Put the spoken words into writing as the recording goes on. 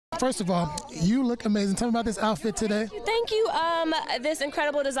First of all, you look amazing. Tell me about this outfit today. Thank you. This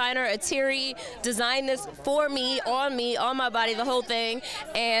incredible designer, Atiri, designed this for me, on my body, the whole thing,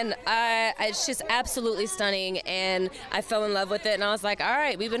 and it's just absolutely stunning. And I fell in love with it, and I was like, all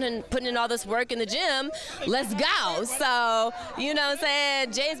right, we've been putting in all this work in the gym. Let's go. So, you know what I'm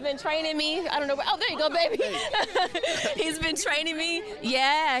saying? Jay's been training me. I don't know where. Oh, there you go, baby. He's been training me.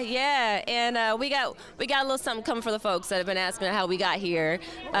 Yeah. And we got a little something coming for the folks that have been asking how we got here.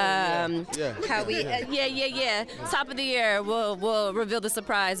 How we, Top of the year, we'll reveal the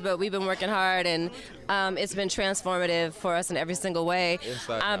surprise, but we've been working hard, and it's been transformative for us in every single way.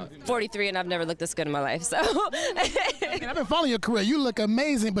 I'm 43 and I've never looked this good in my life, so. And I've been following your career. You look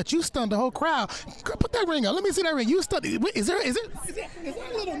amazing, but you stunned the whole crowd. Girl, put that ring on. Let me see that ring. You stunned. Wait, is that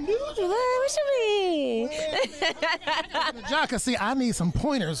a little new? What you mean? John, cause see, I need some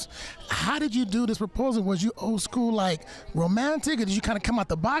pointers. How did you do this proposal? Was you old school, like romantic, or did you kind of come out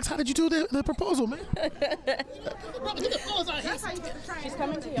the box? How did you do the proposal, man? She's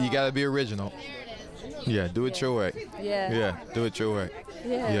coming to you. You gotta be original. Yeah, do it your way. Yeah, do it your way.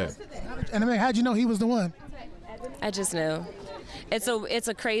 Yeah. And I mean, how'd you know he was the one? I just knew. It's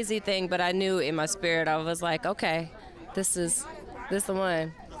a crazy thing, but I knew in my spirit. I was like, okay, this is the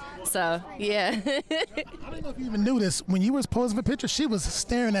one. So yeah. I don't know if you even knew this. When you was posing for pictures, she was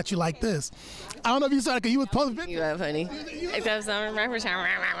staring at you like this. I don't know if you saw it because you was posing for pictures. You up, honey?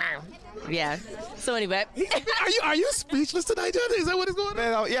 Yeah. So anyway, are you speechless tonight, John? Is that what is going on?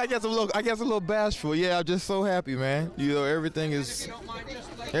 Man, yeah, I guess a little bashful. Yeah, I'm just so happy, man. You know, everything is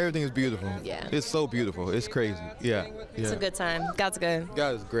beautiful. Yeah. It's so beautiful. It's crazy. Yeah. It's a good time. God's good.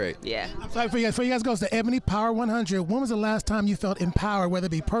 God is great. Yeah. So for you guys goes the EBONY Power 100. When was the last time you felt empowered, whether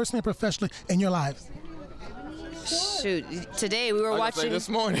it be personally or professionally, in your lives? Shoot, today we were watching. This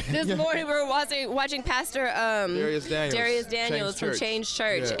morning. This morning we were watching Pastor Darius Daniels from Change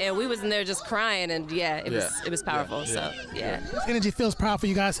Church, and we was in there just crying, and it was powerful. So This energy feels powerful,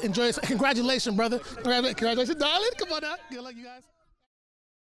 you guys. Enjoy it. Congratulations, brother. Congratulations, darling. Come on out. Good luck, you guys.